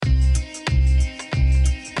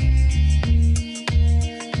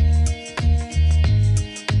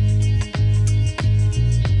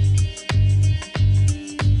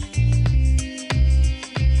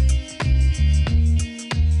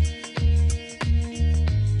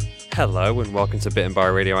Hello and welcome to Bitten by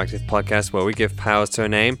a Radioactive podcast where we give powers to a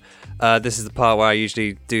name. This is the part where I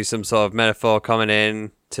usually do some sort of metaphor coming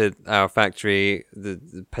in to our factory,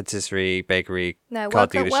 the patisserie, bakery, car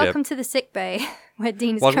dealership. Welcome to the sick bay where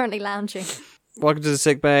Dean is currently lounging. Welcome to the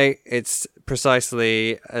sick bay. It's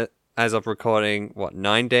precisely, as of recording,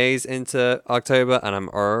 9 days into October and I'm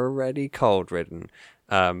already cold-ridden.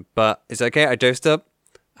 But it's okay, I dosed up.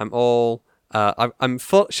 I'm all... I'm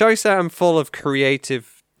full. Shall we say I'm full of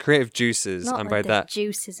creative juices? Not and like by that,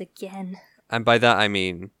 juices again. And by that I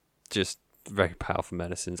mean just very powerful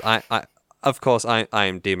medicines. Of course, I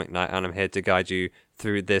am Dean McKnight, and I'm here to guide you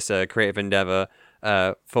through this creative endeavor,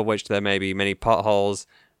 for which there may be many potholes,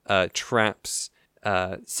 traps,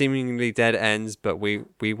 seemingly dead ends, but we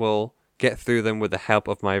will get through them with the help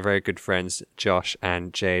of my very good friends Josh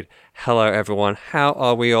and Jade. Hello, everyone. How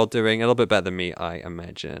are we all doing? A little bit better than me, I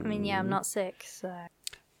imagine. I mean, yeah, I'm not sick, so...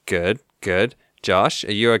 Good. Josh,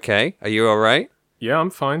 are you okay? Are you all right? Yeah, I'm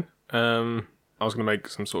fine. I was going to make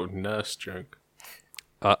some sort of nurse joke.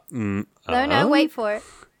 No, wait for it.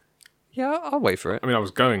 Yeah, I'll wait for it. I mean, I was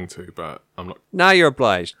going to, but I'm not... Now you're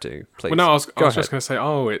obliged to, please. Well, no, I was Go just ahead. going to say,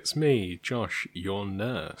 oh, it's me, Josh, your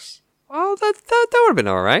nurse. Oh, that would have been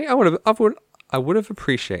all right. I would have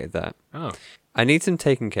appreciated that. Oh. I need some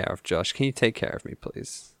taken care of, Josh. Can you take care of me,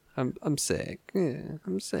 please? I'm sick. Yeah,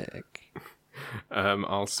 I'm sick.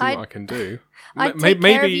 I'll see what I can do. I'd take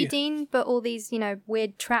care of you, Dean, but all these,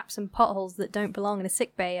 weird traps and potholes that don't belong in a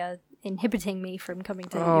sick bay are inhibiting me from coming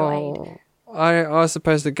to your aid. I was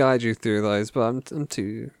supposed to guide you through those, but I'm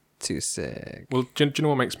too sick. Well, do you know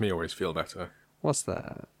what makes me always feel better? What's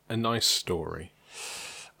that? A nice story.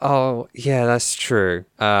 Oh, yeah, that's true.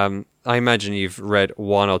 I imagine you've read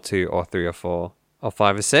 1 or 2 or 3 or 4 or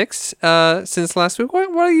 5 or 6 since last week.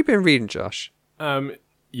 What have you been reading, Josh?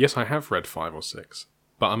 Yes, I have read 5 or 6,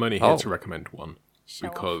 but I'm only here to recommend one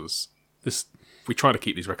because we try to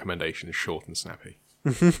keep these recommendations short and snappy.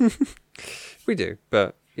 We do,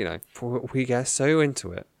 but, we get so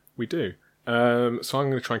into it. We do. So I'm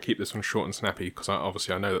going to try and keep this one short and snappy because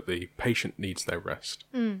I know that the patient needs their rest.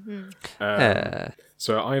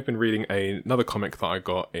 So I have been reading another comic that I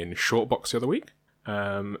got in Shortbox the other week.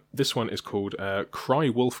 This one is called Cry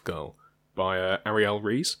Wolf Girl by Ariel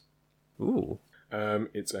Rees. Ooh.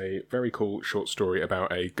 It's a very cool short story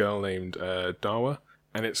about a girl named Dawa,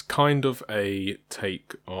 and it's kind of a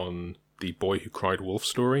take on the Boy Who Cried Wolf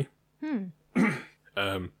story.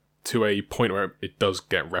 To a point where it does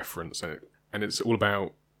get referenced, and it's all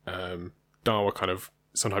about Dawa kind of,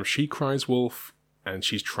 sometimes she cries wolf, and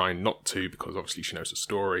she's trying not to because obviously she knows the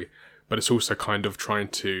story, but it's also kind of trying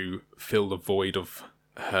to fill the void of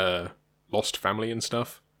her lost family and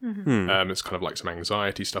stuff. It's kind of like some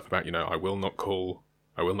anxiety stuff about, I will not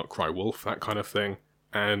cry wolf, that kind of thing.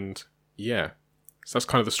 And yeah, so that's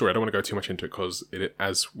kind of the story. I don't want to go too much into it because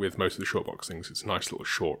as with most of the Shortbox things, it's a nice little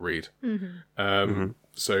short read.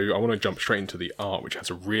 So I want to jump straight into the art, which has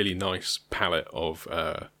a really nice palette of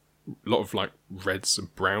a lot of like reds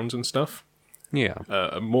and browns and stuff. Yeah.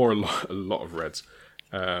 A lot of reds,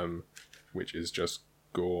 which is just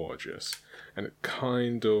gorgeous. And it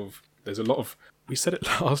kind of, there's a lot of, we said it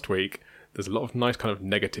last week, there's a lot of nice kind of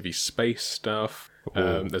negative-y space stuff.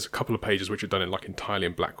 There's a couple of pages which are done in like entirely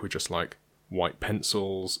in black with just like white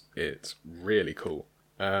pencils. It's really cool.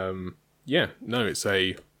 It's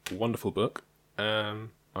a wonderful book. I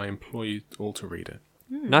implore you all to read it.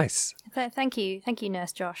 Nice. Thank you,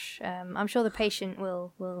 Nurse Josh. I'm sure the patient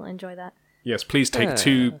will enjoy that. Yes, please take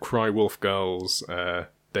 2 Cry Wolf Girls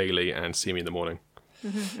daily and see me in the morning.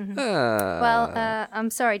 Well, I'm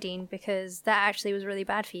sorry, Dean, because that actually was really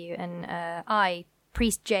bad for you, and I,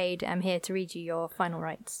 Priest Jade, am here to read you your final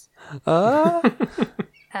rites.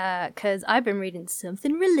 Because I've been reading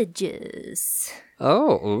something religious.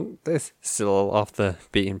 Oh, this is a little off the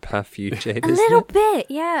beaten path for you, Jade, A little bit,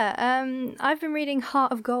 yeah. I've been reading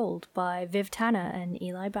Heart of Gold by Viv Tanner and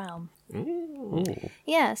Eli Baum. Ooh.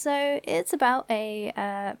 Yeah, so it's about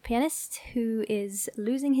a pianist who is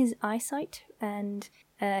losing his eyesight, and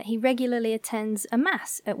he regularly attends a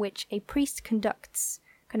mass at which a priest conducts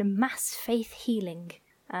kind of mass faith healing.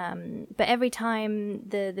 But every time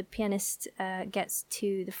the pianist gets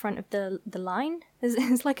to the front of the line,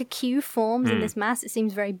 there's like a queue forms in this mass. It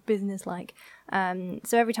seems very businesslike.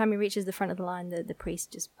 So every time he reaches the front of the line, the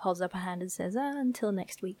priest just holds up a hand and says, until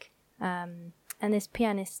next week. And this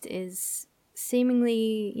pianist is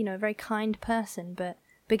seemingly, a very kind person, but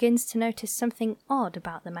begins to notice something odd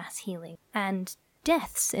about the mass healing and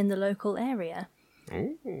deaths in the local area.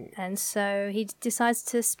 Ooh. And so he decides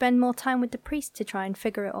to spend more time with the priest to try and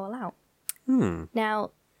figure it all out.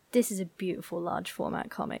 Now, this is a beautiful large format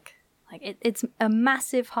comic. Like it's a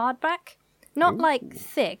massive hardback, not like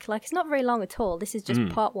thick, like it's not very long at all. This is just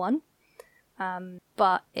part 1,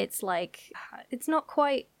 but it's like it's not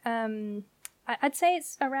quite. I'd say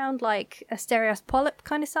it's around like a Stereos Polyp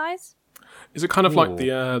kind of size. Is it kind of like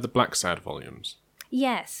the Black Sad volumes?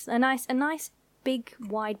 Yes, a nice big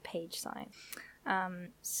wide page size.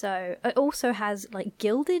 So it also has like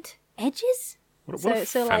gilded edges. What a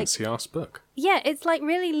fancy ass book. Yeah, it's like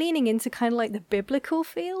really leaning into kind of like the biblical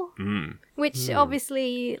feel, which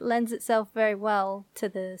obviously lends itself very well to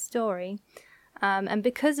the story. And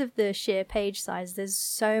because of the sheer page size, there's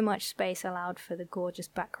so much space allowed for the gorgeous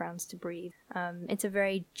backgrounds to breathe. It's a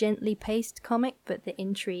very gently paced comic, but the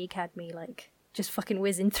intrigue had me like just fucking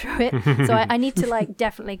whizzing through it. So I need to like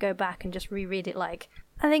definitely go back and just reread it. Like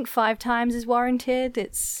I think 5 times is warranted.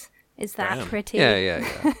 It's that pretty. Yeah.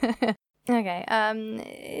 Okay.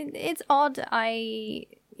 It's odd.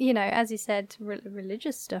 As you said,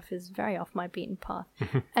 religious stuff is very off my beaten path,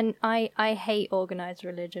 and I hate organized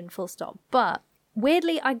religion. Full stop. But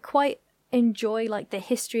weirdly, I quite enjoy like the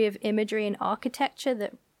history of imagery and architecture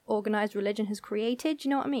that organized religion has created. Do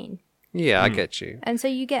you know what I mean? Yeah, I get you. And so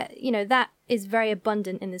you get, that is very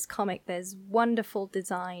abundant in this comic. There's wonderful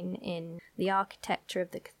design in the architecture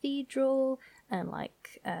of the cathedral and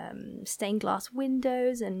like stained glass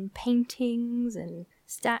windows and paintings and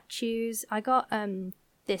statues. I got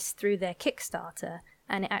this through their Kickstarter,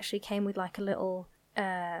 and it actually came with like a little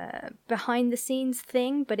behind the scenes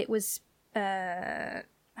thing, but it was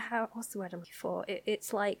what's the word I'm looking for?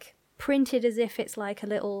 It's like printed as if it's like a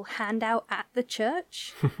little handout at the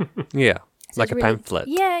church. Yeah, So like a it's really, pamphlet.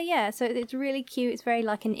 Yeah. So it's really cute. It's very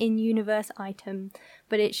like an in-universe item,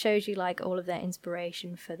 but it shows you like all of their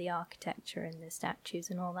inspiration for the architecture and the statues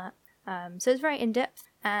and all that. So it's very in-depth,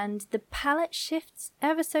 and the palette shifts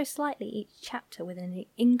ever so slightly each chapter with an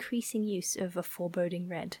increasing use of a foreboding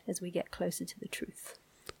red as we get closer to the truth.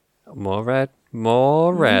 More red.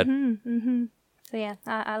 So yeah,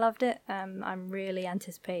 I loved it. I'm really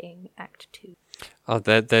anticipating Act 2. Oh,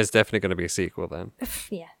 there's definitely going to be a sequel then.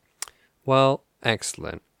 Yeah. Well,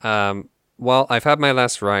 excellent. Well, I've had my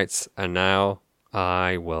last rites, and now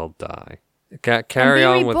I will die. Carry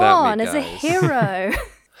on without me, guys. As a hero.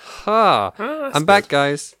 I'm back,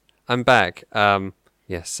 guys. I'm back.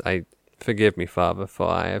 Yes, forgive me, Father, for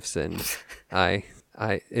I have sinned.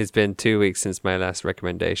 It's been 2 weeks since my last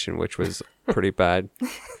recommendation, which was pretty bad.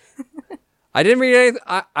 I didn't read anything.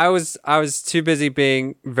 I was too busy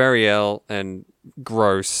being very ill and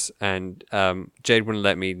gross, and Jade wouldn't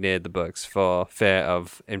let me near the books for fear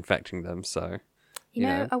of infecting them. So, you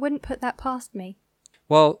know, I wouldn't put that past me.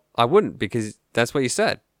 Well, I wouldn't, because that's what you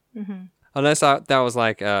said. Mm-hmm. Unless that was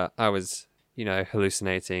like I was,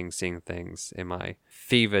 hallucinating, seeing things in my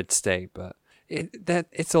fevered state, but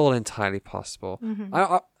it's all entirely possible.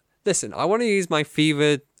 Mm-hmm. Listen, I want to use my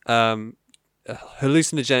fevered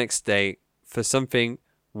hallucinogenic state for something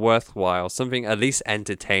worthwhile, something at least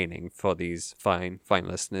entertaining for these fine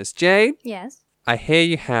listeners. Jade? Yes? I hear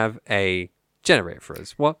you have a generator for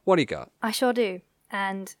us. What do you got? I sure do.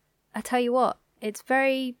 And I tell you what, it's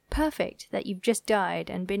very perfect that you've just died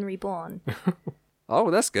and been reborn.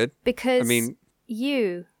 Oh, that's good. Because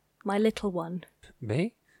you, my little one,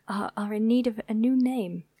 me, are in need of a new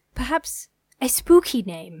name. Perhaps a spooky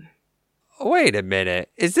name. Wait a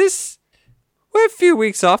minute. Is this... We're a few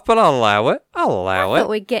weeks off, but I'll allow it. I thought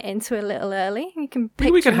we'd get into it a little early. You can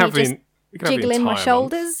picture we can have me just jiggling my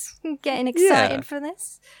shoulders, getting excited for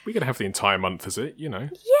this. We can have the entire month as it,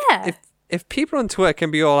 Yeah. If people on Twitter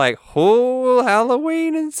can be all like, "Oh,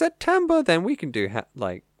 Halloween in September," then we can do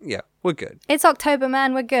we're good. It's October,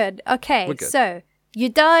 man. We're good. Okay, we're good. So you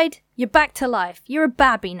died. You're back to life. You're a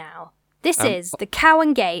babby now. This is the Cow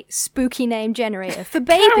and Gate spooky name generator for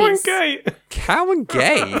babies. Cow and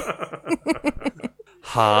Gate?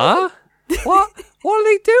 Huh? What are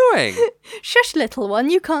they doing? Shush, little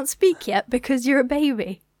one. You can't speak yet because you're a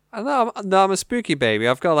baby. No, I'm a spooky baby.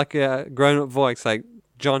 I've got like a grown-up voice, like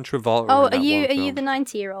John Travolta. Oh, are you the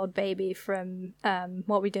 90-year-old baby from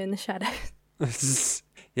What We Do in the Shadows?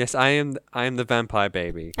 Yes, I am the vampire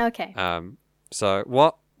baby. Okay. So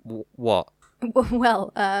what? Well,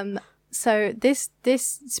 so this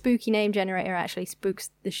spooky name generator actually spooks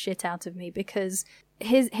the shit out of me, because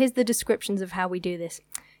here's the descriptions of how we do this.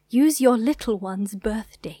 Use your little one's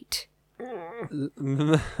birth date. Then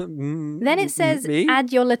it says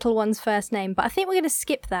add your little one's first name, but I think we're going to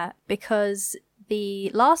skip that because the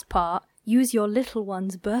last part, use your little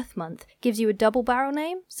one's birth month, gives you a double barrel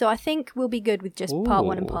name. So I think we'll be good with just part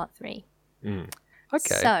 1 and part 3.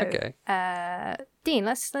 Okay. So, okay. Dean,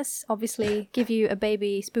 let's obviously give you a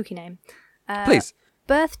baby spooky name. Please.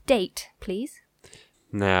 Birth date, please.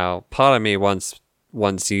 Now, part of me wants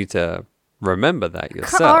you to remember that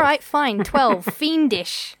yourself. All right, fine. 12.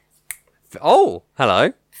 Fiendish. Oh,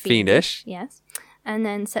 hello. Fiendish. Yes. And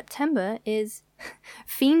then September is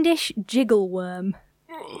Fiendish Jiggleworm.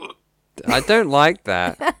 I don't like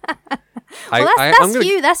that. Well, that's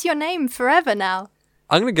you. That's your name forever now.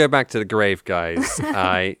 I'm going to go back to the grave, guys.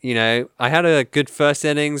 I had a good first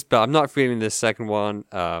innings, but I'm not feeling this second one.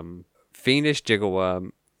 Fiendish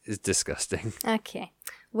Jiggleworm is disgusting. Okay.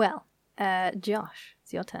 Well, Josh,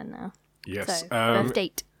 it's your turn now. Yes. So, birth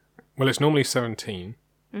date. Well, it's normally 17,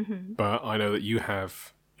 but I know that you're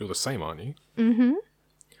the same, aren't you? Mm-hmm.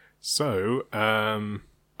 So, I'm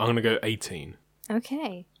going to go 18.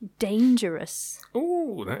 Okay. Dangerous.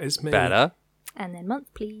 Oh, that is me. Better. And then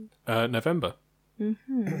month, please. November.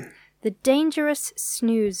 The Dangerous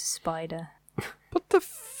Snooze Spider. What the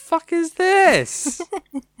fuck is this?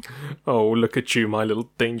 Oh, look at you, my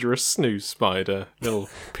little dangerous snooze spider. Little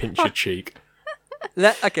pinch your cheek.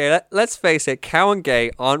 Let's face it. Cow and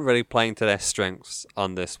Gay aren't really playing to their strengths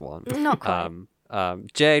on this one. Not quite.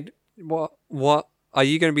 Jade, what are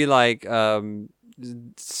you going to be like?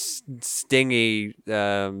 Stingy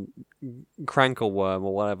crankleworm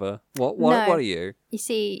or whatever. What No. what are you? You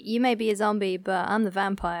see, you may be a zombie, but I'm the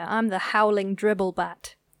vampire. I'm the howling dribble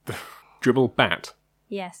bat. Dribble bat.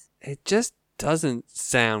 Yes. It just doesn't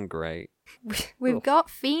sound great. We've got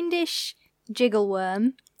Fiendish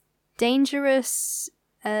Jiggleworm, Dangerous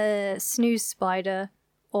Snooze Spider,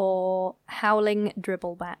 or Howling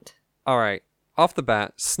Dribble Bat. All right, off the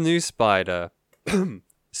bat, Snooze Spider.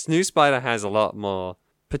 Snooze Spider has a lot more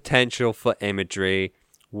potential for imagery,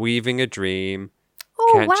 weaving a dream,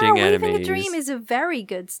 Oh, catching wow, enemies. Weaving a Dream is a very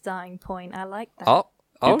good starting point. I like that. Oh,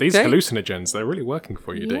 okay. These hallucinogens, they're really working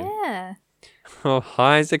for you, Dean. Yeah. Oh,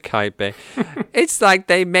 hi as a kite bay. It's like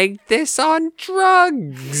they make this on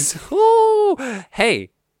drugs. Oh, hey,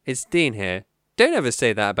 it's Dean here. Don't ever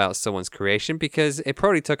say that about someone's creation because it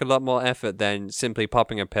probably took a lot more effort than simply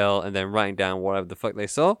popping a pill and then writing down whatever the fuck they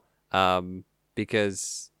saw.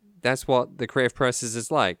 Because that's what the creative process is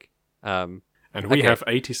like. And we Okay. have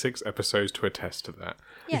 86 episodes to attest to that.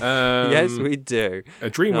 Yeah. Yes, we do. A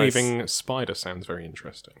dream-weaving spider sounds very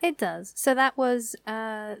interesting. It does. So that was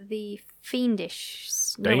the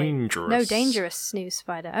Fiendish... Dangerous. No, Dangerous Snooze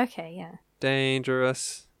Spider. Okay, yeah.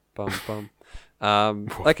 Dangerous. Bum bum.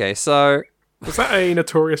 Okay, so Was that a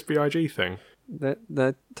Notorious B.I.G. thing?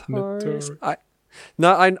 the Taurus.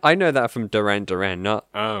 I know that from Duran Duran, not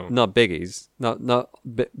Oh. Biggie's, not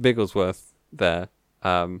Bigglesworth there.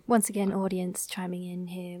 Once again, audience chiming in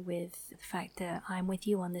here with the fact that I'm with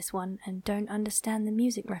you on this one and don't understand the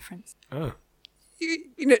music reference. Oh. You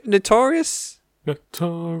know, Notorious,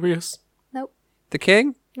 Notorious. Nope, the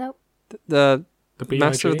King, nope. the The B.I.G.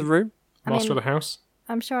 Master of the Room, Master I mean- of the House.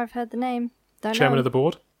 I'm sure I've heard the name. Don't Chairman know. of the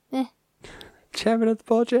board. Chairman of the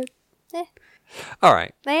Budget. Eh. All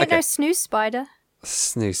right. They ain't okay. no Snooze Spider.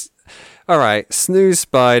 Snooze. All right, Snooze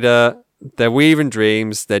Spider. They're weaving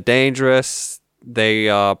dreams. They're dangerous. They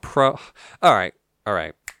are All right.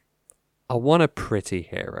 I want a pretty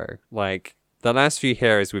hero. Like the last few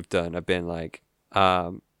heroes we've done have been like,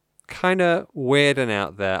 kind of weird and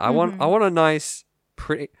out there. I want a nice,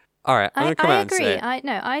 pretty. All right, I'm gonna come I out agree. and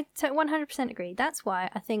say, I 100% agree. That's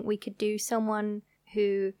why I think we could do someone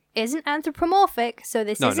who isn't anthropomorphic. So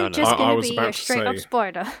this No, isn't no, no. just I going to was be about a to straight up say-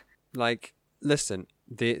 spider. like, listen,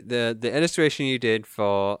 the illustration you did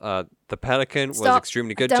for the pelican was Stop.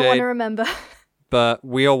 extremely I good, don't want Jade. to remember. But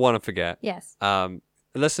we all want to forget. Yes.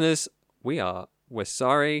 Listeners, we're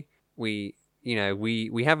sorry. We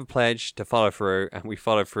have a pledge to follow through, and we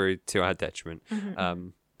follow through to our detriment.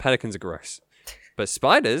 Pelicans are gross, but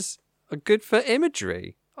spiders are good for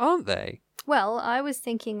imagery, aren't they? Well, I was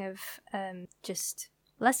thinking of just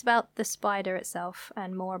less about the spider itself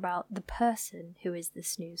and more about the person who is the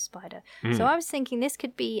snooze spider. So I was thinking this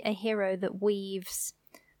could be a hero that weaves.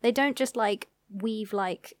 They don't just like weave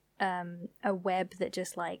like a web that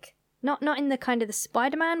just like not in the kind of the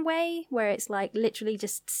Spider-Man way where it's like literally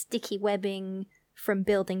just sticky webbing from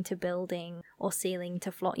building to building or ceiling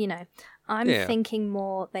to floor. You know, I'm Yeah. thinking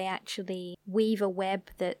more they actually weave a web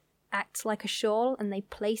that acts like a shawl and they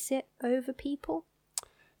place it over people.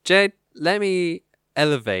 Jade, let me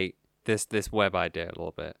elevate this web idea a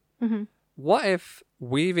little bit. Mhm. What if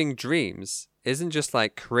weaving dreams isn't just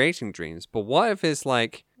like creating dreams, but what if it's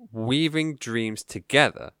like weaving dreams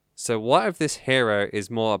together? So what if this hero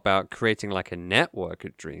is more about creating like a network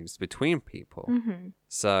of dreams between people? Mm-hmm.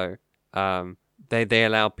 So they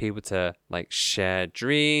allow people to like share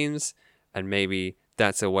dreams, and maybe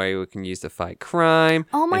that's a way we can use to fight crime.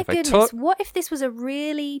 Oh my And if I goodness, talk- what if this was a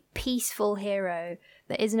really peaceful hero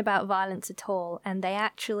that isn't about violence at all, and they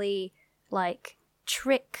actually like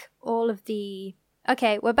trick all of the.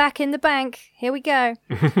 Okay, we're back in the bank. Here we go.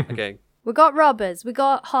 Okay. We got robbers, we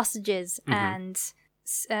got hostages, and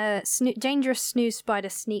dangerous snooze spider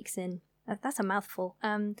sneaks in. That's a mouthful.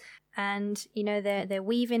 And you know they're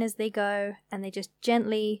weaving as they go, and they just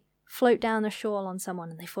gently float down the shawl on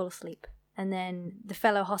someone, and they fall asleep. And then the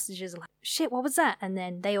fellow hostages are like, "Shit, what was that?" And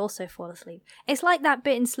then they also fall asleep. It's like that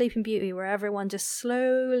bit in Sleeping Beauty where everyone just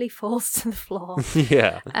slowly falls to the floor.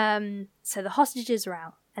 Yeah. So the hostages are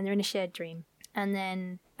out, and they're in a shared dream. And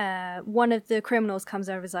then one of the criminals comes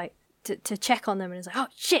over, is like to check on them, and is like, "Oh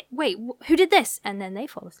shit, wait, who did this?" And then they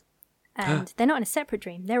fall asleep. And they're not in a separate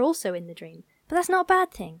dream; they're also in the dream. But that's not a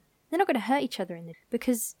bad thing. They're not going to hurt each other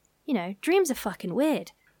because dreams are fucking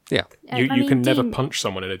weird. Yeah. You can never punch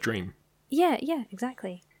someone in a dream. Yeah,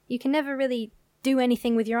 exactly. You can never really do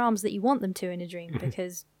anything with your arms that you want them to in a dream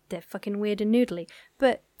because they're fucking weird and noodly.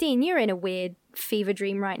 But Dean, you're in a weird fever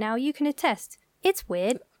dream right now. You can attest. It's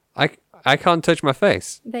weird. I can't touch my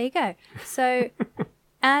face. There you go. So,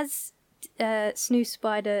 as Snooze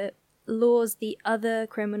Spider lures the other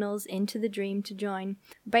criminals into the dream to join,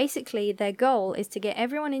 basically their goal is to get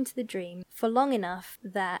everyone into the dream for long enough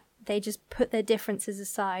that they just put their differences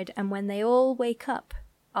aside, and when they all wake up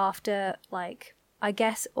after, like, I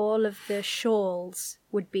guess all of the shawls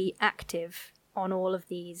would be active on all of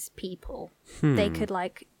these people, they could,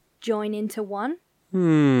 like, join into one.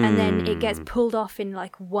 And then it gets pulled off in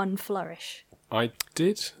like one flourish. I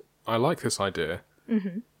like this idea,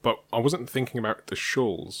 but I wasn't thinking about the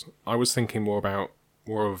shawls. I was thinking I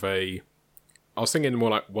was thinking more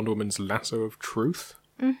like Wonder Woman's lasso of truth.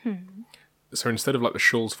 So instead of like the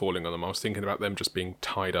shawls falling on them, I was thinking about them just being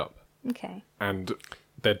tied up. Okay. And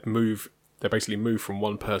they basically move from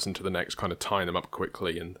one person to the next, kind of tying them up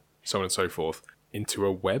quickly and so on and so forth, into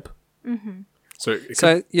a web. So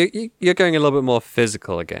you're going a little bit more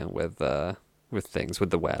physical again with things, with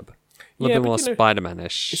the web. A little bit more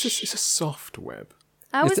Spider-Man-ish. It's a soft web.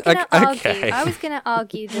 I was going to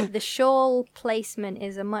argue that the shawl placement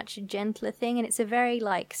is a much gentler thing, and it's a very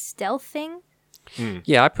like stealth thing.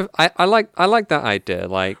 Yeah, I like that idea.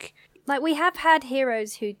 Like we have had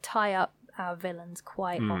heroes who tie up our villains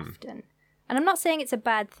quite often, and I'm not saying it's a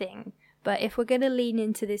bad thing, but if we're going to lean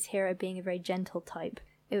into this hero being a very gentle type,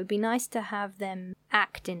 it would be nice to have them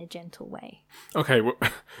act in a gentle way. Okay, well,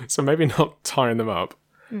 so maybe not tying them up,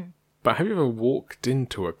 but have you ever walked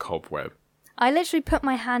into a cobweb? I literally put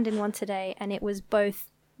my hand in one today, and it was both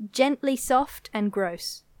gently soft and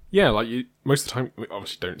gross. Yeah, like most of the time, we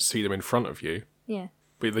obviously don't see them in front of you. Yeah.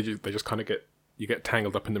 But they just kind of get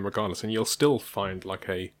tangled up in them regardless, and you'll still find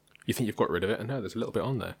you think you've got rid of it, and no, there's a little bit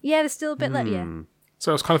on there. Yeah, there's still a bit left, yeah.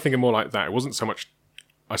 So I was kind of thinking more like that. It wasn't so much...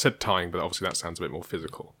 I said tying, but obviously that sounds a bit more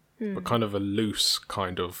physical. But kind of a loose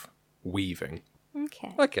kind of weaving.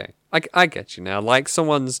 Okay. I get you now. Like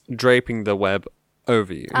someone's draping the web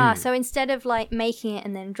over you. So instead of like making it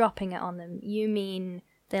and then dropping it on them, you mean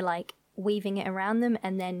they're like weaving it around them,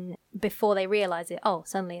 and then before they realize it,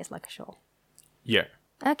 suddenly it's like a shawl. Yeah.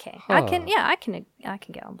 Okay. I can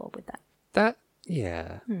get on board with that.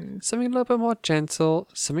 Something a little bit more gentle,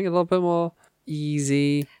 something a little bit more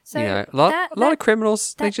easy. So a lot of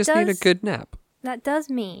criminals, they just need a good nap. That does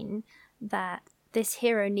mean that this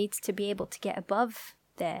hero needs to be able to get above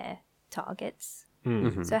their targets.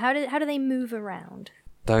 So how do they move around?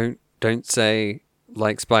 Don't say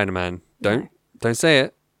like Spider-Man. Don't say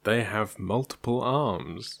it. They have multiple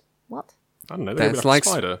arms. What? I don't know. They're like a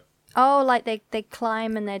spider. Oh, like they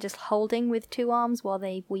climb and they're just holding with two arms while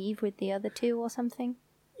they weave with the other two or something?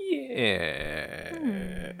 Yeah.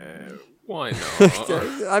 Why not?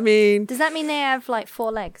 I mean... Does that mean they have like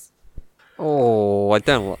 4 legs? Oh, I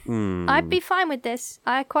don't... I'd be fine with this.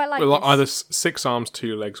 I quite like this. Either 6 arms,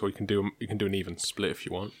 2 legs, or you can do an even split if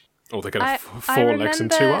you want. Or they can have 4 legs and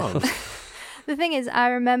 2 arms. The thing is, I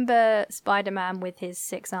remember Spider-Man with his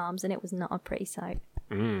 6 arms, and it was not a pretty sight.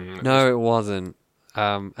 No, it wasn't.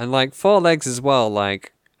 And like 4 legs as well,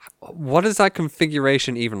 like, what does that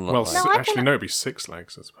configuration even look like? No, it'd be 6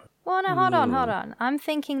 legs, I suppose. Well, no, hold on. I'm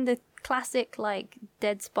thinking the classic, like,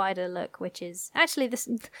 dead spider look, which is actually this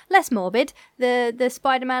less morbid. The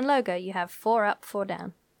Spider-Man logo, you have 4 up, 4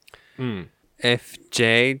 down. If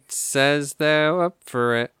Jade says they're up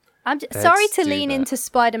for it. I'm sorry to lean into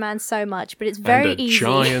Spider-Man so much, but it's very easy.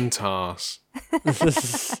 Giant ass.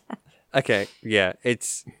 Okay, yeah,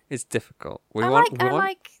 it's difficult. I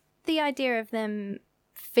like the idea of them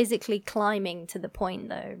physically climbing to the point,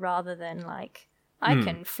 though, rather than like, I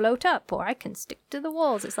can float up or I can stick to the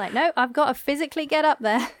walls. It's like, no, I've got to physically get up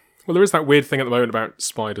there. Well, there is that weird thing at the moment about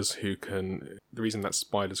spiders who can... The reason that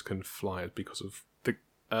spiders can fly is because of the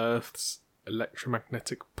Earth's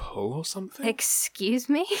electromagnetic pull or something? Excuse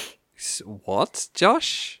me? What,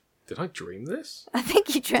 Josh? Did I dream this? I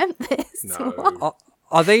think you dreamt this. No. What?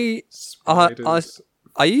 Are they? Spiders.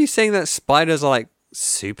 Are you saying that spiders are like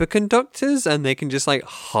superconductors and they can just like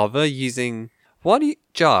hover using? What do you,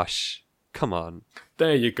 Josh? Come on.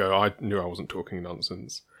 There you go. I knew I wasn't talking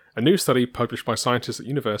nonsense. A new study published by scientists at the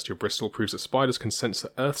University of Bristol proves that spiders can sense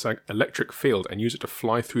the Earth's electric field and use it to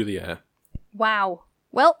fly through the air. Wow.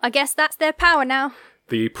 Well, I guess that's their power now.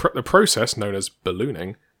 The process, known as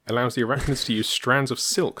ballooning, allows the arachnids to use strands of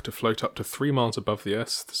silk to float up to 3 miles above the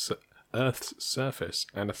Earth's surface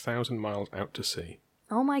and 1,000 miles out to sea.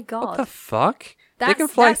 Oh my god. What the fuck? They can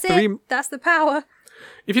fly that's 3. it. That's the power.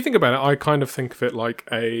 If you think about it, I kind of think of it like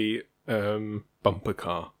a bumper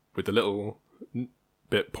car with a little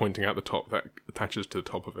bit pointing out the top that attaches to the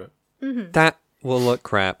top of it. That will look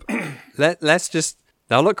crap. Let's just.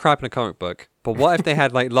 That'll look crap in a comic book. But what if they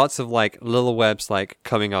had like lots of like little webs like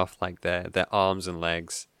coming off like their arms and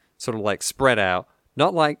legs, sort of like spread out,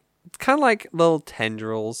 not like kind of like little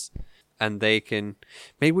tendrils, and they can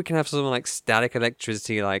maybe we can have something like static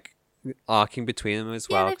electricity like arcing between them as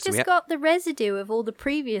well. Yeah, they've 'cause we just got the residue of all the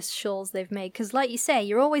previous shawls they've made. Because, like you say,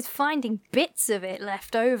 you're always finding bits of it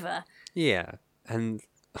left over. Yeah, and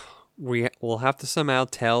we will have to somehow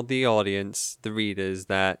tell the audience, the readers,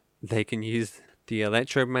 that they can use the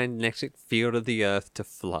electromagnetic field of the Earth to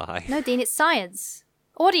fly. No, Dean, it's science.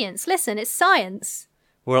 Audience, listen, it's science.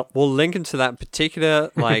 We'll link them to that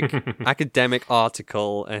particular like academic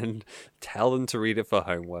article and tell them to read it for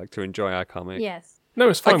homework to enjoy our comic. Yes. No,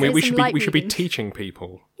 it's fine. Okay, we some should be light we should be reading. teaching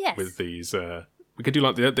people Yes. with these. We could do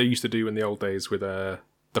like they used to do in the old days with the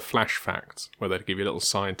flash facts, where they'd give you little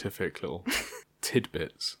scientific little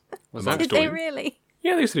tidbits. amongst Did they all- really?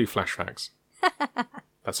 Yeah, they used to do flash facts.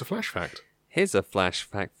 That's a flash fact. Here's a flash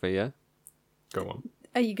fact for you. Go on.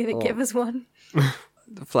 Are you going to give us one?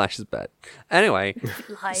 The Flash is bad. Anyway,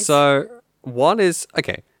 Lies. so what is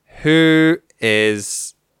okay? Who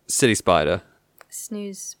is City Spider?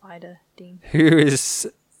 Snooze spider, Dean. Who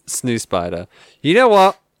is Snoo Spider? You know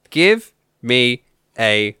what? Give me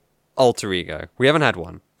a alter ego. We haven't had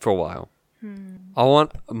one for a while. I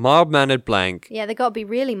want a mild-mannered blank Yeah, they got to be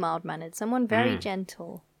really mild-mannered. Someone very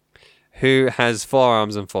gentle. who has 4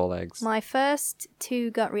 arms and 4 legs. My first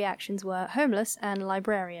 2 gut reactions were homeless and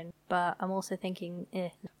librarian, but I'm also thinking,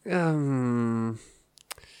 I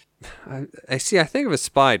see. I think of a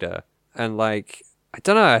spider, and like I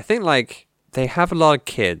don't know. I think like they have a lot of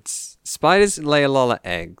kids. Spiders lay a lot of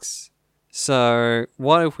eggs. So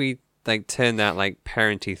what if we like turn that like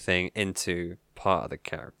parenty thing into part of the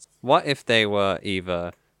character? What if they were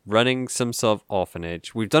either running some sort of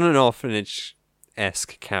orphanage? We've done an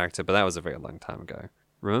orphanage-esque character, but that was a very long time ago.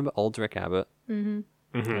 Remember Aldrich Abbott? Mm-hmm.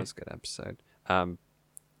 That was a good episode.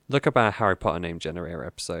 Look up our Harry Potter name generator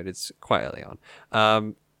episode. It's quite early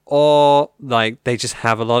on. Or like they just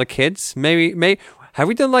have a lot of kids. Maybe have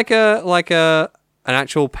we done like an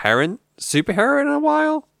actual parent superhero in a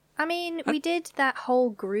while? I mean, we did that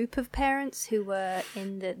whole group of parents who were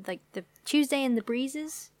in the Tuesday in the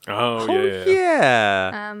Breezes. Oh, yeah.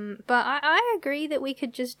 Yeah. But I agree that we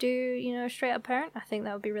could just do, a straight up parent. I think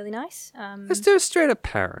that would be really nice. Let's do a straight up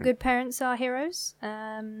parent. Good parents are heroes.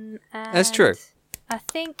 That's true. I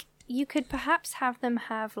think you could perhaps have them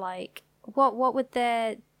have like what would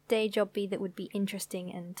their day job be that would be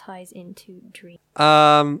interesting and ties into dream?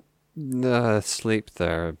 Sleep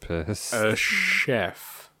therapist. A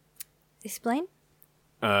chef. Explain.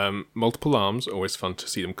 Multiple arms, always fun to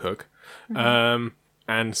see them cook.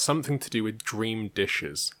 And something to do with dream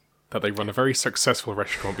dishes. That they run a very successful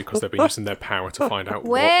restaurant because they've been using their power to find out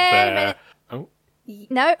what Wait a their... minute. Oh,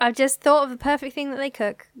 No, I've just thought of the perfect thing that they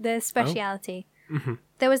cook. Their speciality.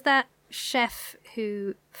 There was that chef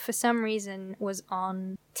who, for some reason, was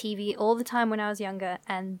on TV all the time when I was younger,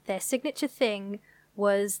 and their signature thing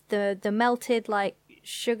was the melted like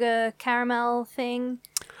sugar caramel thing,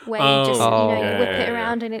 where you just you whip it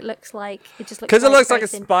around and it looks like Because it looks like a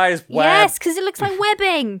very thin. spider's web. Yes, because it looks like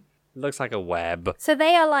webbing. It looks like a web. So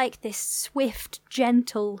they are like this swift,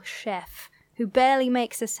 gentle chef who barely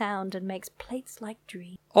makes a sound and makes plates like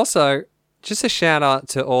dreams. Also, just a shout out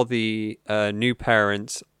to all the new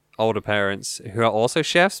parents, older parents who are also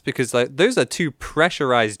chefs, because like those are 2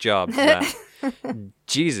 pressurized jobs that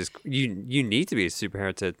Jesus, you need to be a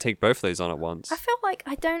superhero to take both of those on at once. I feel like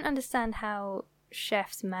I don't understand how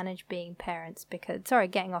chefs manage being parents because, sorry,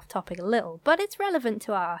 getting off topic a little, but it's relevant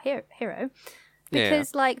to our hero.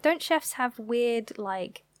 Because, like, don't chefs have weird,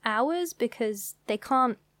 like, hours because they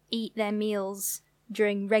can't eat their meals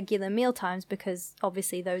during regular meal times because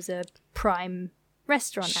obviously those are prime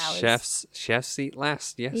restaurant hours. Chefs eat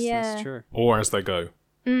last. Yes, Yeah. that's true. Or as they go.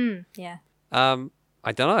 Yeah.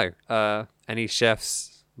 I don't know. Any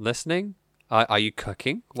chefs listening? Are you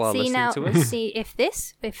cooking while See listening now, to us? see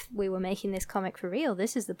if we were making this comic for real,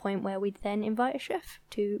 this is the point where we'd then invite a chef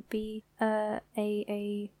to be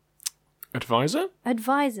a Advisor?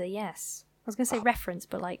 advisor. Yes, I was gonna say reference,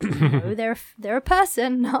 but like no, they're a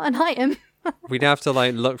person, not an item. We'd have to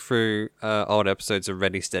like look through old episodes of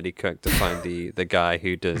Ready Steady Cook to find the guy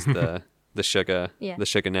who does the sugar Yeah. the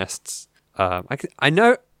sugar nests. I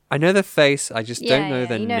know the face. I just don't know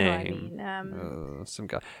the you know name. who I mean. Some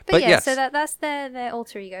guy. But yeah, yes, so that's their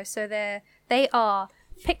alter ego. So they are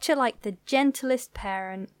picture like the gentlest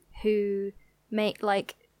parent who make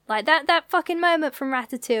like that fucking moment from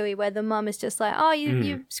Ratatouille where the mum is just like, oh,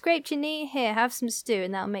 you scraped your knee, here, have some stew,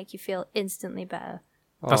 and that'll make you feel instantly better.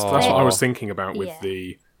 That's what I was thinking about with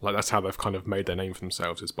Yeah. that's how they've kind of made their name for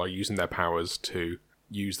themselves, is by using their powers to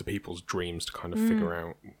use the people's dreams to kind of figure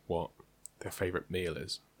out what their favourite meal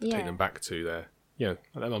is. To Yeah. take them back to their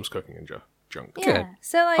mum's cooking and junk. Yeah. Good.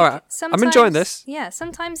 So like All right. sometimes I'm enjoying this. Yeah,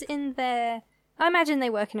 sometimes in their I imagine they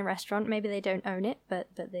work in a restaurant, maybe they don't own it, but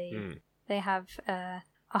they have a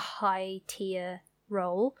high tier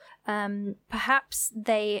role. Perhaps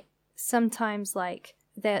they sometimes like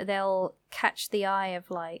they'll catch the eye of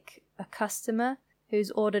like a customer who's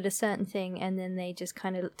ordered a certain thing, and then they just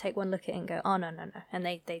kind of take one look at it and go, oh no, and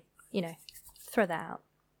they throw that out.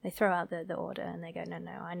 They throw out the order and they go, no,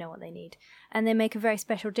 I know what they need. And they make a very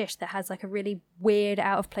special dish that has like a really weird,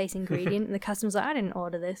 out of place ingredient. And the customer's like, I didn't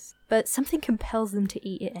order this. But something compels them to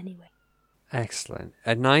eat it anyway. Excellent.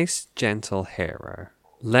 A nice, gentle hero.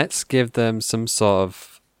 Let's give them some sort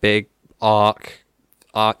of big arch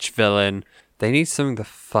villain. They need something to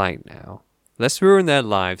fight now. Let's ruin their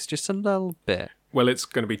lives just a little bit. Well, it's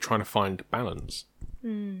going to be trying to find balance.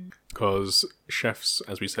 Because chefs,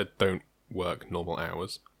 as we said, don't work normal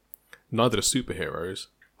hours. Neither do superheroes.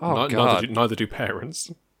 Oh, God. Neither do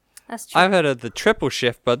parents. That's true. I've heard of the triple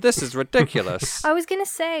shift, but this is ridiculous. I was gonna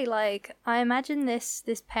say, like, I imagine this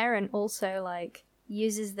parent also like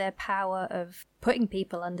uses their power of putting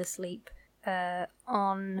people under sleep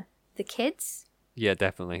on the kids, Yeah,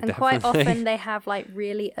 definitely. and quite often they have like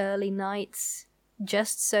really early nights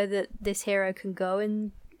just so that this hero can go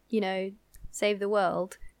and save the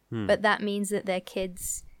world. But that means that their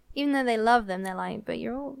kids, even though they love them, they're like, but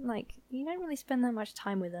you're all like, you don't really spend that much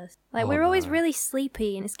time with us. Like, we're always really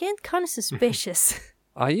sleepy, and it's getting kind of suspicious.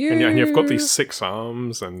 Are you? And you've got these 6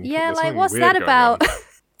 arms, and Yeah, there's like, something what's weird that going about? on.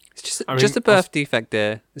 It's just, I mean, just a birth defect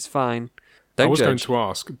there. It's fine. I Don't was going judge. to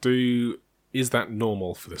ask, is that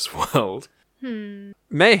normal for this world?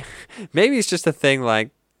 Maybe it's just a thing like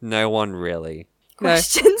no one really.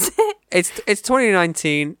 Questions it. It's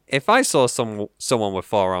 2019. If I saw someone with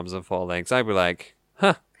 4 arms and 4 legs, I'd be like,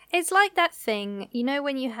 huh. It's like that thing,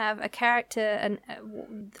 when you have a character, and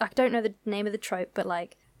I don't know the name of the trope, but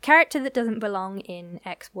like, character that doesn't belong in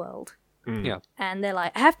X world. Yeah. And they're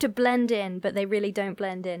like, I have to blend in, but they really don't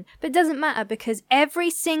blend in. But it doesn't matter, because every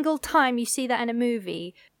single time you see that in a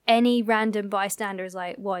movie, any random bystander is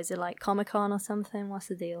like, what, is it like Comic-Con or something? What's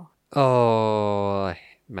the deal? Oh,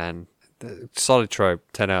 man. Solid trope.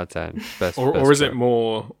 10 out of 10. Best. Or is trope. it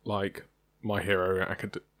more like My Hero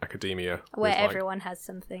Academia? Where with, everyone has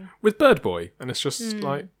something. with Bird Boy, and it's just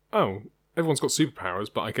like, oh, everyone's got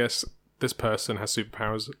superpowers, but I guess this person has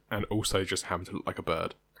superpowers and also just happen to look like a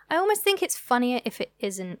bird. I almost think it's funnier if it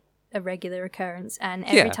isn't a regular occurrence, and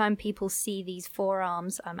every Yeah. time people see these 4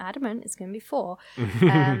 arms, I'm adamant it's going to be 4,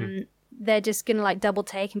 they're just going to like double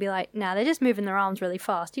take and be like, nah, they're just moving their arms really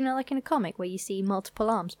fast. Like in a comic where you see multiple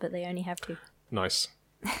arms, but they only have 2. Nice.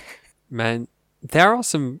 Man, there are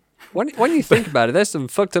some. When you think about it, there's some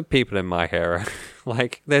fucked up people in My Hero.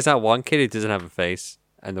 Like, there's that one kid who doesn't have a face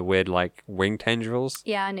and the weird, like, wing tendrils.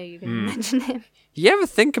 Yeah, I knew you were going to mention him. You ever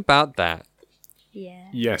think about that? Yeah.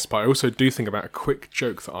 Yes, but I also do think about a quick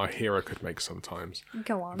joke that our hero could make sometimes.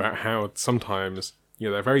 Go on. About how sometimes,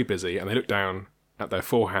 they're very busy and they look down at their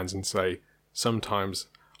forehands and say, sometimes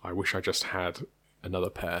I wish I just had another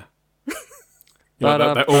pair.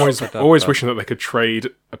 They're always wishing that they could trade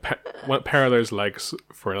one pair of those legs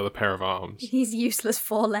for another pair of arms. He's useless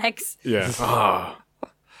 4 legs. Yeah.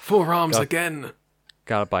 4 arms again.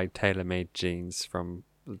 Gotta buy tailor-made jeans from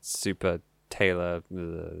Super Tailor.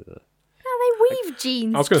 No, they weave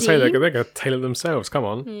jeans. I was going to say they're Gene. going to tailor themselves. Come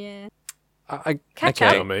on. Yeah. Okay,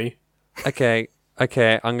 Tell me. okay.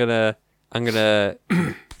 I'm gonna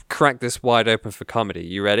crack this wide open for comedy.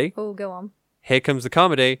 You ready? Oh, go on. Here comes the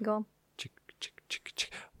comedy. Go on.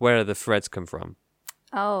 Where do the threads come from?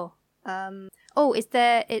 Oh. It's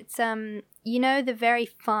the very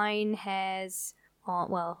fine hairs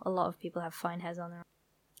well, a lot of people have fine hairs on their arm.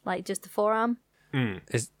 Like just the forearm.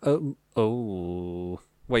 Is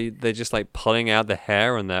wait, they're just like pulling out the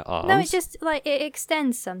hair on their arms? No, it just like it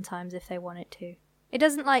extends sometimes if they want it to. It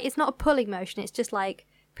doesn't like it's not a pulling motion. It's just like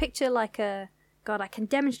picture like a God. I can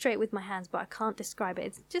demonstrate with my hands, but I can't describe it.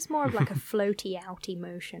 It's just more of like a floaty outy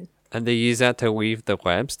motion. And they use that to weave the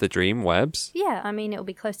webs, the dream webs. Yeah, I mean it'll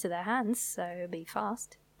be close to their hands, so it'll be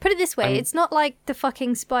fast. Put it this way, it's not like the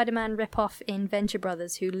fucking Spider-Man ripoff in Venture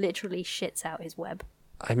Brothers who literally shits out his web.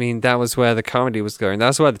 I mean, that was where the comedy was going.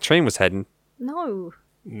 That's where the train was heading. No.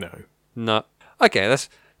 No. Okay, listen,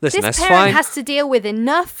 This that's parent fine. has to deal with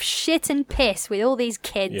enough shit and piss with all these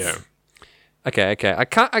kids. Yeah. Okay.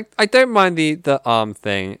 I don't mind the arm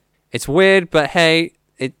thing. It's weird, but hey,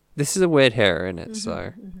 this is a weird hero in it,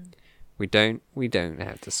 so we don't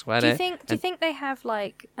have to sweat Do you it. think they have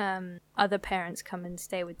like other parents come and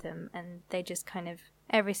stay with them, and they just kind of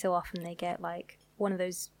every so often they get like one of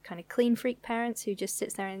those kind of clean freak parents who just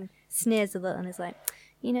sits there and sneers a little and is like,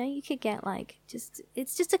 you know, you could get like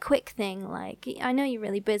it's just a quick thing. Like I know you're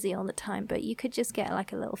really busy all the time, but you could just get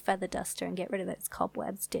like a little feather duster and get rid of those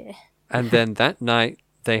cobwebs, dear. And then that night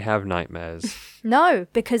they have nightmares. No,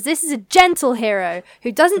 because this is a gentle hero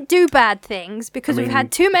who doesn't do bad things because we've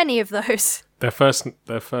had too many of those. Their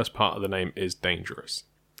first part of the name is Dangerous.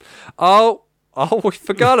 Oh, we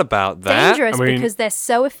forgot about that. Dangerous I mean- because they're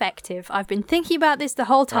so effective. I've been thinking about this the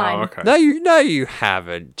whole time. Oh, okay. No, you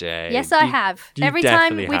haven't, Jay. Yes, I have. you Every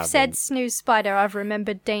time definitely we've said haven't. snooze spider, I've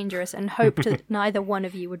remembered dangerous and hoped that neither one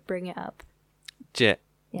of you would bring it up. Jay,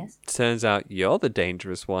 Yes, turns out you're the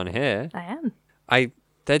dangerous one here. I am.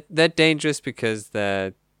 They're dangerous because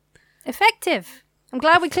they're Effective. I'm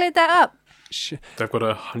glad we cleared that up. They've got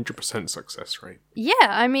 100% success rate. Yeah,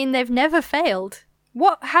 I mean, they've never failed.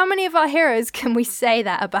 How many of our heroes can we say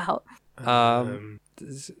that about? I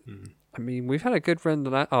mean, we've had a good run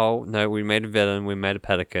tonight. Oh no, we made a villain. We made a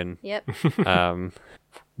pelican. Yep.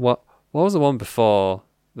 What was the one before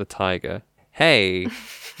the tiger? Hey,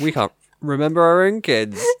 we can't remember our own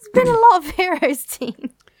kids. It's been a lot of heroes,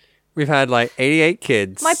 team. We've had like 88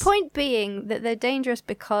 kids. My point being that they're dangerous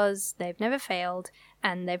because they've never failed,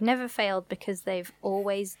 and they've never failed because they've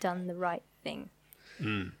always done the right thing.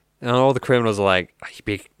 And all the criminals are like,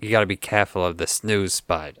 you gotta be careful of the snooze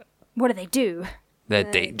spider. What do? They're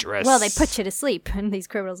dangerous. Well, they put you to sleep, and these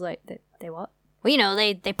criminals are like, they what? Well, you know,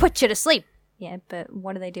 they put you to sleep. Yeah, but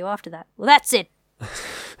what do they do after that? Well, that's it.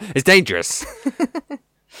 It's dangerous.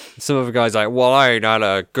 Some of the guys are like, well, I ain't had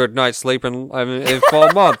a good night's sleep in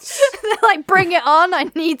 4 months. They're like, bring it on. I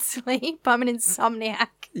need sleep. I'm an insomniac.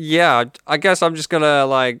 Yeah, I guess I'm just gonna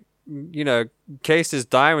like, case this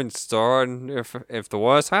diamond store, and if the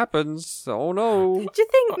worst happens, oh no. Do you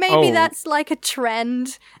think maybe Oh. that's like a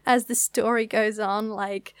trend as the story goes on?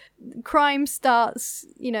 Like, crime starts,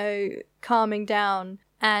 calming down,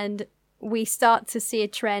 and we start to see a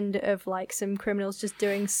trend of like some criminals just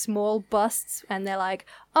doing small busts, and they're like,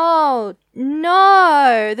 oh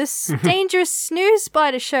no, this dangerous snooze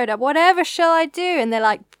spider showed up. Whatever shall I do? And they're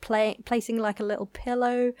like placing like a little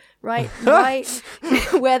pillow right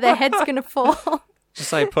where their head's gonna fall.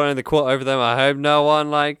 Just like putting the quote over them. I hope no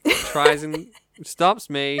one like tries and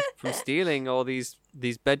stops me from stealing all these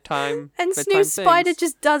bedtime. And bedtime Snooze Spider things.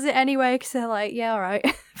 just does it anyway because they're like, yeah, all right,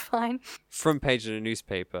 fine. Front page of the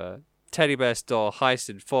newspaper. Teddy bear store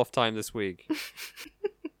heisted 4th time this week.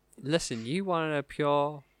 Listen, you wanted a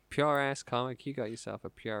pure ass comic. You got yourself a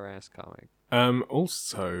pure ass comic.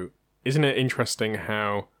 Also, isn't it interesting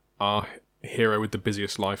how our hero with the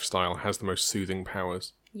busiest lifestyle has the most soothing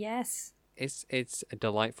powers? Yes. It's a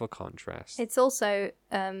delightful contrast. It's also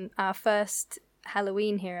our first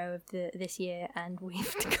Halloween hero of this year, and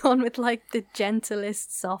we've gone with like the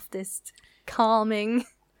gentlest, softest, calming.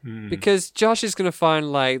 Because Josh is gonna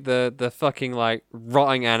find like the fucking like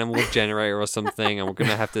rotting animal generator or something, and we're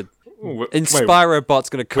gonna have to. Ooh, Inspirobot's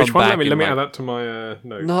gonna come which one? back. Let me and, add like, that to my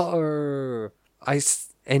notes. No,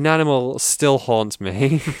 an animal still haunts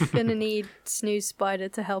me. Gonna need Snooze Spider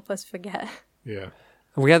to help us forget. Yeah.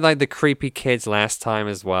 We had like the creepy kids last time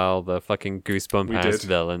as well. The fucking goosebump We ass did.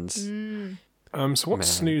 villains. So what's Man.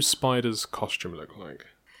 Snooze Spider's costume look like?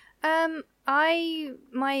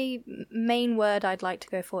 My main word I'd like to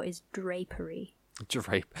go for is drapery.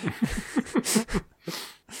 Drape.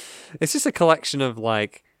 It's just a collection of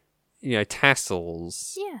like,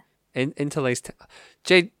 tassels. Yeah. Interlaced.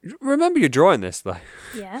 Jade, remember you're drawing this though.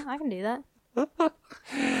 Yeah, I can do that.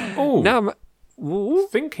 Oh, Now I'm. Ooh.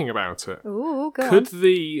 thinking about it. Ooh, go Could on.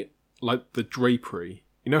 the drapery,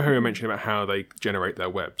 you know how you were mentioning about how they generate their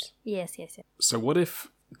webs? Yes. So what if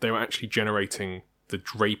they were actually generating the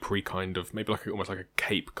drapery kind of, maybe like almost like a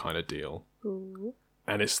cape kind of deal, Ooh.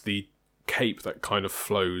 and it's the cape that kind of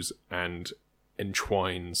flows and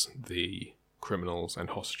entwines the criminals and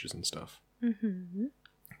hostages and stuff. Mm-hmm.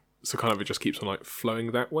 So kind of it just keeps on like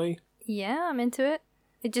flowing that way. Yeah, I'm into it.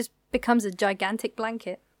 It just becomes a gigantic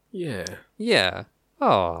blanket. Yeah. Yeah.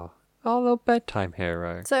 Oh, our little bedtime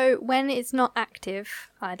hero. So when it's not active,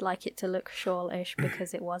 I'd like it to look shawl-ish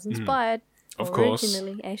because it was inspired Of course.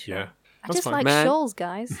 originally a shawl. Yeah. I That's just fine. like Man. shawls,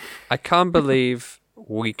 guys. I can't believe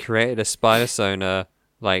we created a spider sonar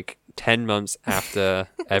like 10 months after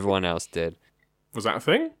everyone else did. Was that a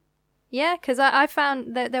thing? Yeah, because I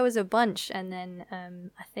found that there was a bunch, and then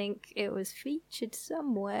I think it was featured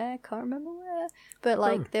somewhere. Can't remember where, but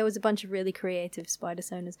like there was a bunch of really creative spider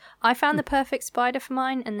sonars. I found the perfect spider for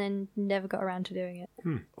mine, and then never got around to doing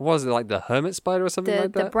it. Was it like the hermit spider or something The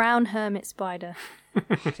like the that? brown hermit spider.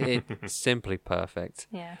 It's simply perfect.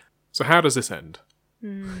 Yeah, So how does this end?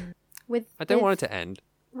 with I don't with, want it to end.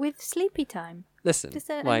 with sleepy time. Listen, Just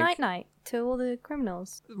a like night to all the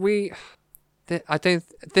criminals. I don't.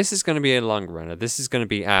 This is going to be a long runner. This is going to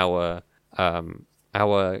be our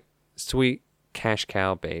sweet cash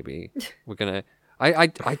cow baby. We're gonna.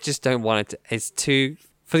 I just don't want it to. It's too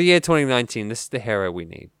for the year 2019. This is the hero we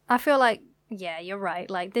need. I feel like, yeah, you're right.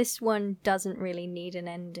 Like, this one doesn't really need an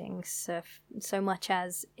ending so much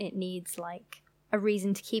as it needs, like, a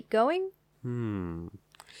reason to keep going.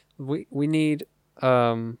 We need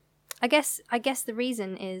I guess the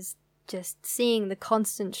reason is just seeing the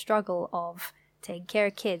constant struggle of taking care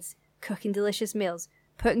of kids, cooking delicious meals,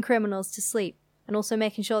 putting criminals to sleep, and also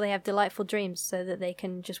making sure they have delightful dreams so that they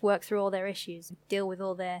can just work through all their issues, deal with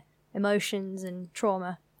all their emotions and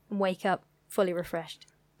trauma, and wake up fully refreshed.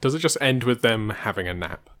 Does it just end with them having a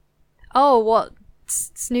nap? Oh, what?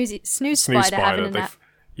 Snooze spider having a they've- nap.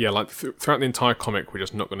 Yeah, like throughout the entire comic, we're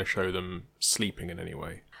just not going to show them sleeping in any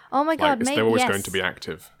way. Oh my god, Like, maybe they're always yes. going to be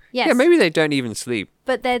active. Yes. yeah. Maybe they don't even sleep.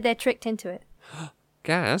 But they're tricked into it.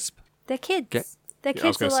 Gasp. They're kids. Their Yeah, I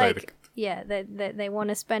was kids are gonna say like, yeah, they want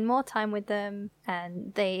to spend more time with them,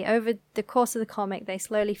 and they, over the course of the comic, they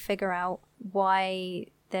slowly figure out why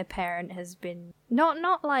their parent has been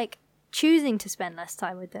not like choosing to spend less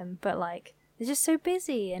time with them, but like they're just so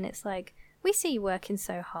busy, and it's like, we see you working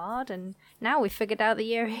so hard, and now we figured out that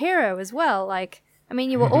you're a hero as well. Like, I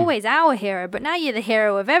mean, you were always our hero, but now you're the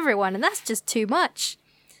hero of everyone, and that's just too much.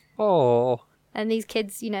 Oh. And these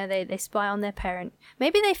kids, you know, they spy on their parent.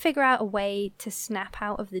 Maybe they figure out a way to snap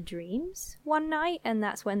out of the dreams one night, and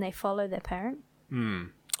that's when they follow their parent.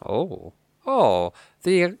 Then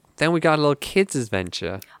we got a little kids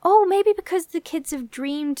adventure. Oh, maybe because the kids have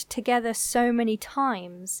dreamed together so many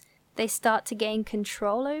times, they start to gain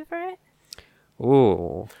control over it.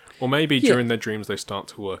 Ooh. Or maybe Yeah. during their dreams, they start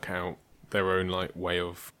to work out their own like way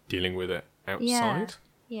of dealing with it outside.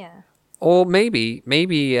 Yeah. Or maybe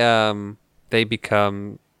they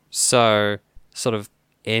become so sort of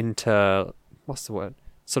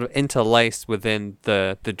sort of interlaced within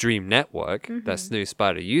the dream network that Snooze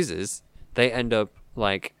Spider uses. They end up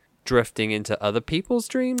like drifting into other people's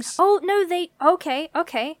dreams. Oh, no,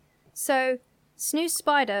 okay. So, Snooze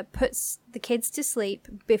Spider puts the kids to sleep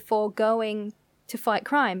before going to fight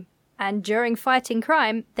crime. And during fighting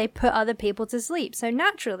crime, they put other people to sleep. So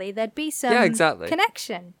naturally, there'd be some Yeah, exactly.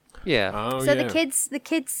 connection. Yeah. Oh, So yeah. the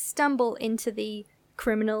kids stumble into the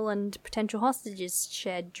criminal and potential hostages'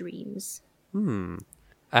 shared dreams.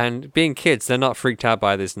 And being kids, they're not freaked out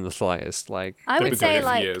by this in the slightest. Like, I They've would been doing say, it for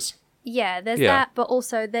like, years. yeah, there's Yeah. that, but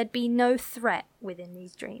also there'd be no threat within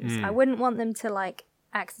these dreams. I wouldn't want them to, like,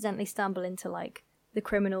 accidentally stumble into, like, the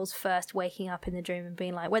criminals first waking up in the dream and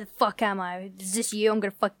being like, where the fuck am I? Is this you? I'm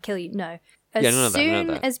gonna fucking kill you. No. As Yeah, none of that, none of soon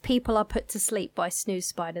that. as people are put to sleep by Snooze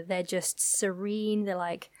Spider, they're just serene. They're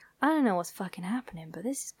like, I don't know what's fucking happening, but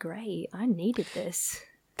this is great. I needed this.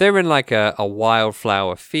 they're in like a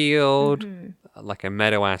wildflower field, like a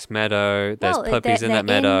meadow-ass meadow. There's Well, puppies in that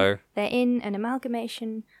meadow. They're in an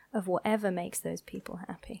amalgamation of whatever makes those people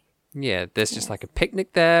happy. Yeah, there's just like a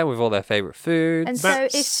picnic there with all their favorite foods. And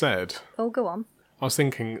That so if... said, Oh, go on. I was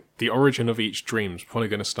thinking the origin of each dream is probably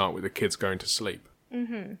going to start with the kids going to sleep.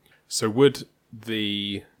 Mm-hmm. So would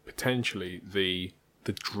potentially the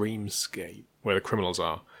dreamscape where the criminals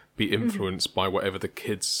are be influenced by whatever the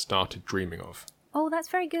kids started dreaming of? Oh, that's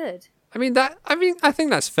very good. I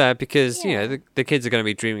think that's fair because, you Yeah. know, the kids are going to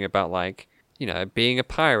be dreaming about like, you know, being a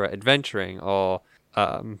pirate, adventuring, or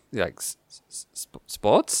like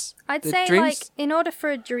sports. I'd The say, dreams? like, in order for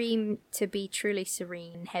a dream to be truly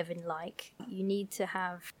serene, heaven-like, you need to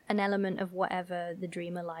have an element of whatever the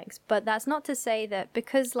dreamer likes. But that's not to say that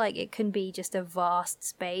because, like, it can be just a vast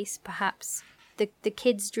space, perhaps the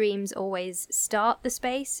kids' dreams always start the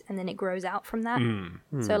space and then it grows out from that.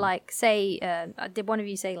 So like, say, did one of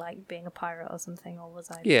you say like being a pirate or something, or was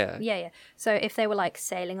I? Yeah. So if they were like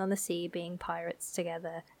sailing on the sea, being pirates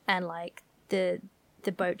together, and like the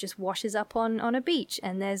boat just washes up on a beach,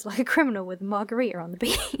 and there's like a criminal with a margarita on the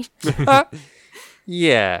beach.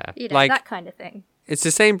 Yeah, You know, like that kind of thing. it's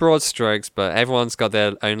the same broad strokes, but everyone's got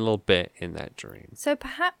their own little bit in that dream. So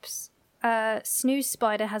perhaps Snooze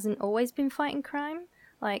Spider hasn't always been fighting crime.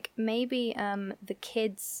 Like maybe the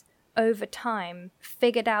kids over time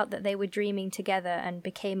figured out that they were dreaming together and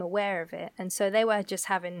became aware of it, and so they were just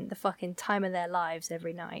having the fucking time of their lives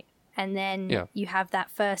every night. And then you have that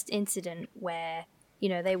first incident where, you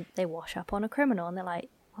know, they wash up on a criminal and they're like,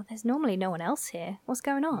 well, there's normally no one else here. What's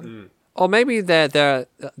going on? Or maybe there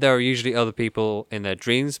are usually other people in their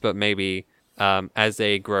dreams, but maybe as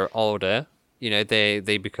they grow older, you know, they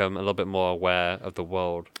become a little bit more aware of the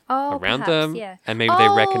world around Perhaps, them, yeah. and maybe they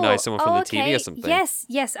recognize someone from the TV okay. or something.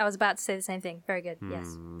 Yes, I was about to say the same thing. Very good.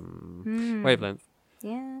 Yes. Wavelength.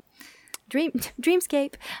 Yeah.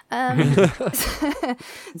 Dreamscape.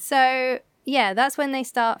 So yeah, that's when they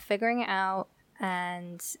start figuring it out,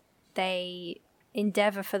 and they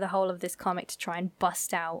endeavor for the whole of this comic to try and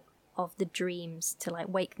bust out of the dreams to like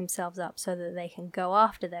wake themselves up so that they can go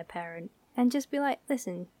after their parent and just be like,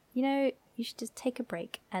 listen, you know, you should just take a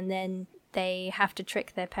break. And then they have to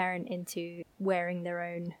trick their parent into wearing their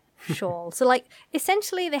own shawl. So like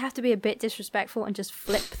essentially they have to be a bit disrespectful and just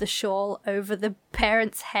flip the shawl over the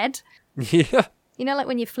parent's head. Yeah. You know, like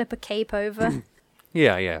when you flip a cape over?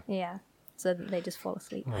 Yeah. Yeah. So that they just fall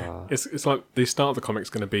asleep. It's like the start of the comic's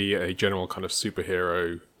going to be a general kind of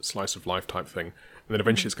superhero slice of life type thing, and then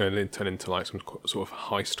eventually it's going to turn into like some sort of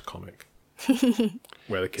heist comic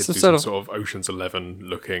where the kids do some sort of Ocean's 11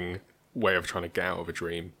 looking way of trying to get out of a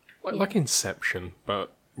dream, like Inception,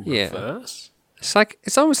 but reverse.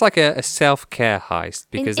 It's almost like a self-care heist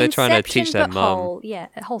because they're trying to teach their mum.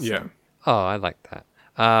 Wholesome. Yeah. Oh, I like that.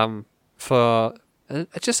 For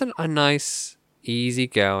just a nice,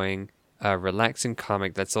 easygoing, relaxing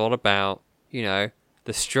comic that's all about, you know,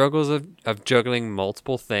 the struggles of juggling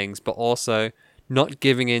multiple things, but also not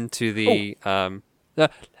giving in to the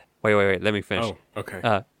wait, let me finish. Oh,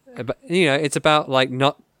 okay. But you know, it's about like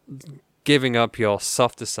not giving up your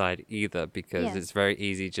softer side either, because it's very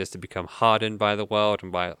easy just to become hardened by the world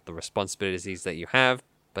and by the responsibilities that you have.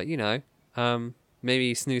 But you know,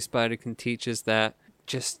 maybe Snooze Spider can teach us that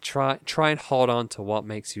just try and hold on to what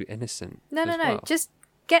makes you innocent. No. Just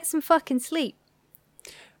get some fucking sleep.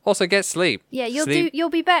 Also, get sleep. Yeah, you'll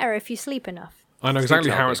be better if you sleep enough. I know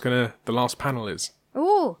exactly how it's gonna. The last panel is.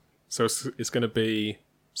 Ooh. So it's going to be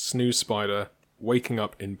Snooze Spider waking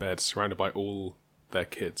up in bed, surrounded by all their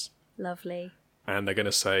kids, Lovely. and they're going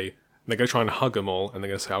to try and hug them all, and they're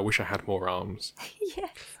going to say, "I wish I had more arms," Yeah.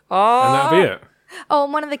 and that'll be it. Oh,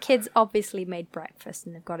 and one of the kids obviously made breakfast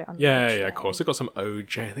and they've got it on the Yeah, fridge of there. course. They got some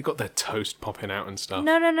OJ. They got their toast popping out and stuff.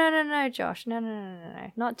 No, Josh.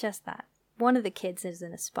 No. Not just that. One of the kids is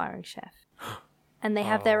an aspiring chef. And they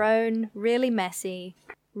have their own really messy,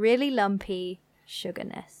 really lumpy sugar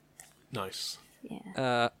nest. Nice.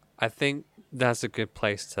 Yeah. I think that's a good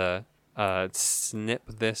place to snip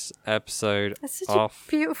this episode That's such off.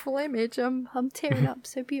 a beautiful image. I'm tearing up.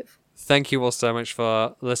 So beautiful. Thank you all so much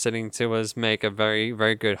for listening to us make a very,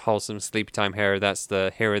 very good, wholesome sleepy time hero. That's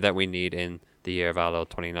the hero that we need in the year of our Lord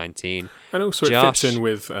 2019. And also Josh. it fits in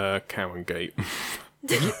with Cow and Gate,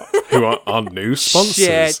 who are our new sponsors.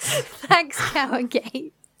 Shit. Thanks, Cow and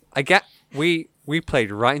Gate. We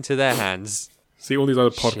played right into their hands. See, all these other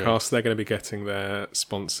podcasts, they're going to be getting their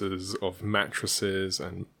sponsors of mattresses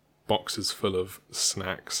and boxes full of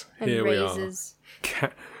snacks. And Here razors. we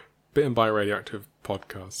are. Bitten by Radioactive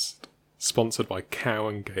podcast, sponsored by Cow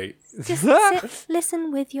and Gate. Just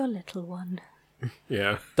listen with your little one.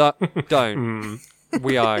 Yeah. Don't.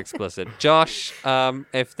 We are explicit. Josh,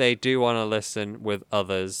 if they do want to listen with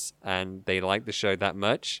others and they like the show that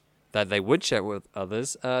much, that they would share with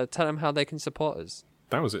others, tell them how they can support us.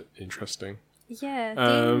 That was interesting. Yeah,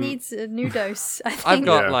 Dean needs a new dose, I think. I've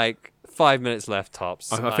got Yeah. like 5 minutes left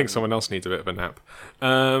tops. I think someone else needs a bit of a nap.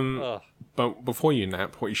 Ugh. But before you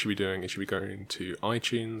nap, what you should be doing is you should be going to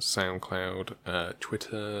iTunes, SoundCloud,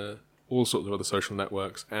 Twitter, all sorts of other social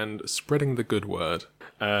networks, and spreading the good word.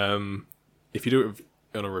 If you do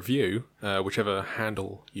it on a review, whichever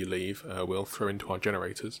handle you leave, we'll throw into our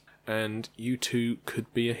generators, and you too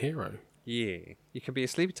could be a hero. Yeah, you can be a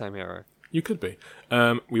sleepy time hero. You could be.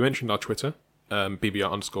 We mentioned our Twitter,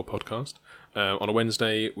 BBR_podcast. On a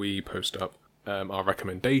Wednesday, we post up our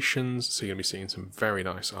recommendations. So you're going to be seeing some very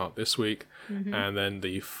nice art this week. And then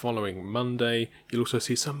the following Monday, you'll also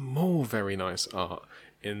see some more very nice art.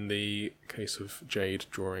 In the case of Jade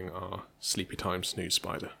drawing our Sleepy Time Snooze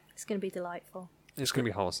Spider. It's going to be delightful. It's going to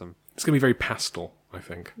be wholesome. It's going to be very pastel, I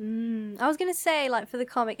think. I was going to say, like, for the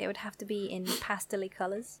comic, it would have to be in pastel-y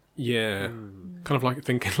colours. Yeah. Kind of like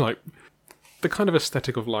thinking like the kind of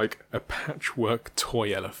aesthetic of like a patchwork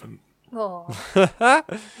toy elephant. Oh,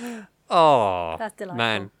 Oh, that's delightful.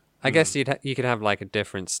 man. I guess you could have like a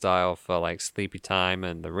different style for like Sleepy Time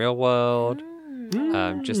and the real world.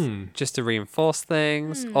 Just to reinforce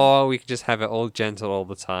things, or we could just have it all gentle all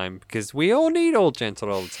the time, because we all need all gentle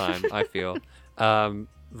all the time, I feel.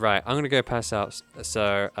 Right, I'm gonna go pass out.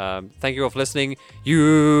 So thank you all for listening.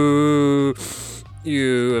 You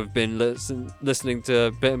have been listening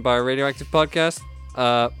to Bitten by a Radioactive Podcast.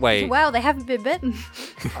 Wait. Wow, they haven't been bitten.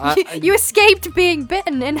 I- You escaped being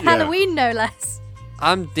bitten in Halloween, no less.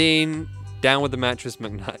 I'm Dean, down with the mattress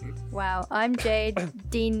McKnight. Wow, I'm Jade.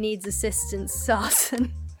 Dean needs assistance,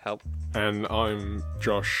 Sarson. Help. And I'm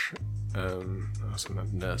Josh. That's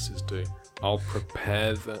what nurses do. I'll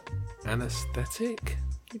prepare the anesthetic.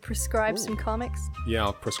 You prescribe some comics? Yeah,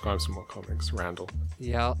 I'll prescribe some more comics. Randall.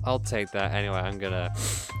 Yeah, I'll take that. Anyway, I'm gonna.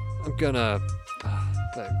 Good night.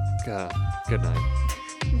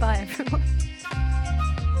 Bye, everyone.